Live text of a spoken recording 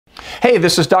Hey,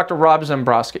 this is Dr. Rob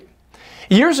Zembrowski.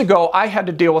 Years ago, I had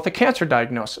to deal with a cancer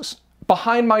diagnosis.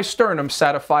 Behind my sternum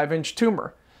sat a 5-inch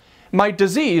tumor. My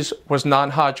disease was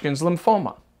non-Hodgkin's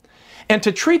lymphoma. And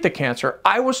to treat the cancer,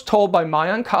 I was told by my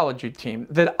oncology team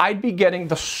that I'd be getting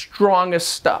the strongest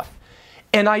stuff.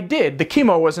 And I did. The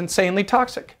chemo was insanely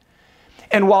toxic.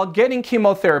 And while getting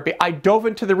chemotherapy, I dove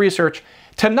into the research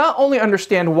to not only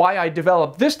understand why I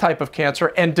developed this type of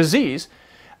cancer and disease,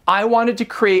 I wanted to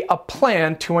create a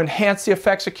plan to enhance the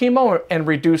effects of chemo and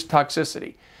reduce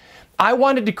toxicity. I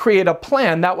wanted to create a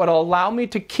plan that would allow me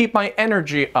to keep my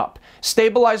energy up,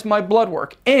 stabilize my blood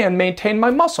work, and maintain my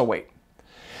muscle weight.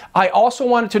 I also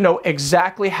wanted to know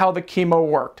exactly how the chemo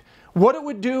worked, what it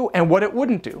would do and what it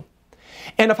wouldn't do.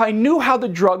 And if I knew how the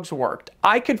drugs worked,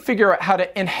 I could figure out how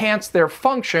to enhance their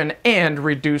function and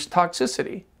reduce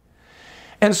toxicity.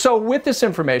 And so with this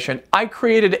information, I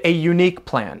created a unique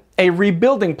plan, a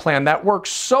rebuilding plan that worked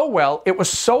so well, it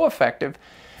was so effective,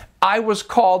 I was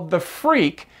called the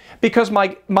Freak because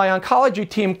my oncology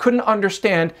team couldn't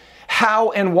understand how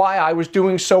and why I was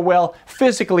doing so well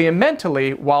physically and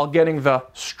mentally while getting the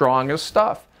strongest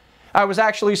stuff. I was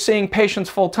actually seeing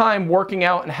patients full-time, working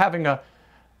out and having a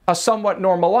somewhat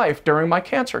normal life during my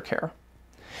cancer care.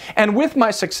 And with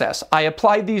my success, I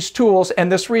applied these tools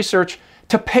and this research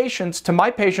to my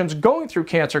patients going through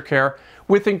cancer care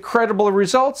with incredible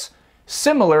results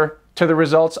similar to the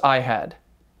results I had.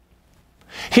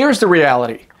 Here's the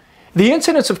reality. The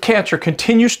incidence of cancer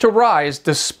continues to rise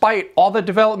despite all the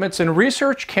developments in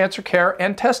research, cancer care,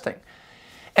 and testing.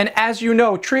 And as you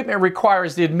know, treatment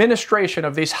requires the administration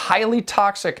of these highly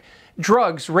toxic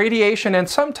drugs, radiation, and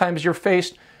sometimes you're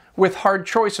faced with hard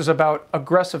choices about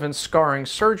aggressive and scarring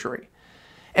surgery.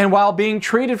 And while being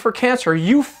treated for cancer,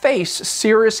 you face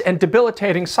serious and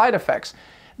debilitating side effects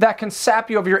that can sap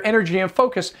you of your energy and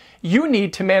focus you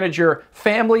need to manage your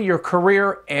family, your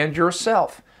career, and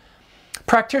yourself.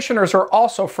 Practitioners are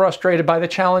also frustrated by the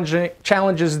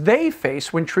challenges they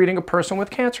face when treating a person with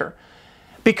cancer.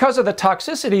 Because of the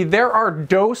toxicity, there are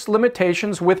dose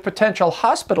limitations with potential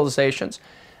hospitalizations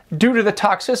due to the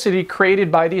toxicity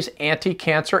created by these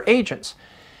anti-cancer agents.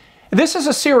 This is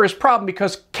a serious problem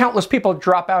because countless people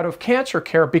drop out of cancer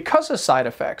care because of side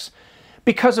effects,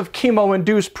 because of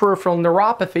chemo-induced peripheral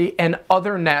neuropathy and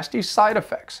other nasty side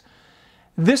effects.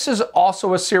 This is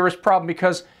also a serious problem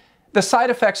because the side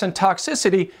effects and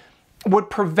toxicity would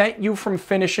prevent you from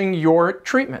finishing your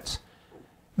treatments.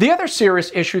 The other serious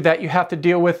issue that you have to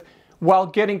deal with while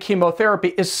getting chemotherapy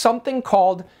is something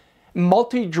called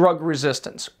multi-drug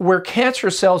resistance, where cancer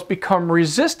cells become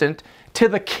resistant to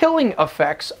the killing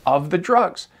effects of the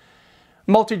drugs.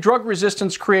 Multi-drug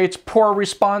resistance creates poor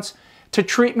response to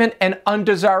treatment and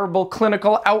undesirable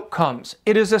clinical outcomes.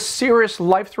 It is a serious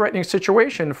life-threatening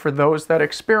situation for those that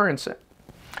experience it.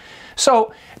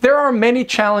 So there are many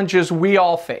challenges we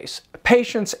all face,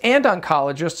 patients and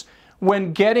oncologists,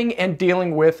 when getting and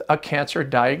dealing with a cancer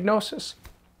diagnosis.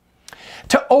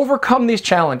 To overcome these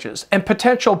challenges and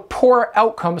potential poor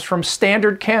outcomes from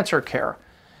standard cancer care,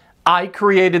 I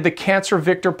created the Cancer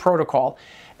Victor Protocol,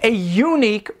 a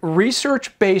unique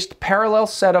research-based parallel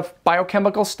set of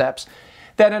biochemical steps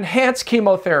that enhance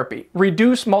chemotherapy,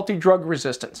 reduce multi-drug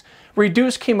resistance,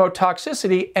 reduce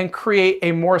chemotoxicity, and create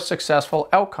a more successful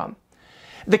outcome.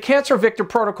 The Cancer Victor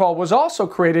Protocol was also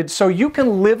created so you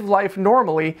can live life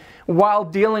normally while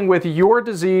dealing with your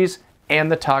disease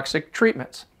and the toxic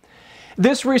treatments.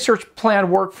 This research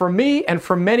plan worked for me and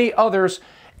for many others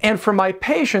and for my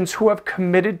patients who have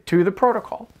committed to the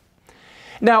protocol.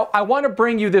 Now, I want to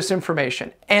bring you this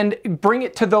information and bring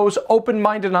it to those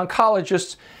open-minded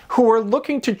oncologists who are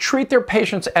looking to treat their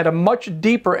patients at a much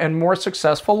deeper and more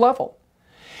successful level.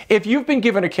 If you've been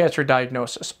given a cancer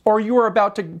diagnosis, or you are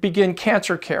about to begin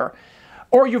cancer care,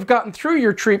 or you've gotten through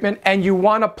your treatment and you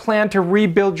want a plan to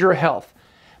rebuild your health,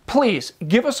 please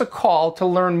give us a call to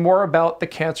learn more about the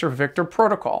Cancer Victor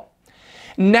Protocol.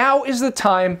 Now is the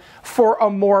time for a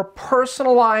more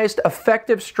personalized,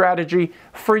 effective strategy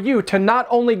for you to not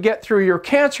only get through your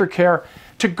cancer care,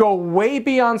 to go way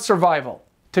beyond survival,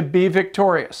 to be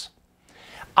victorious.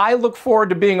 I look forward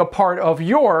to being a part of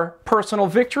your personal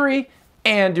victory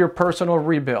and your personal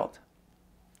rebuild.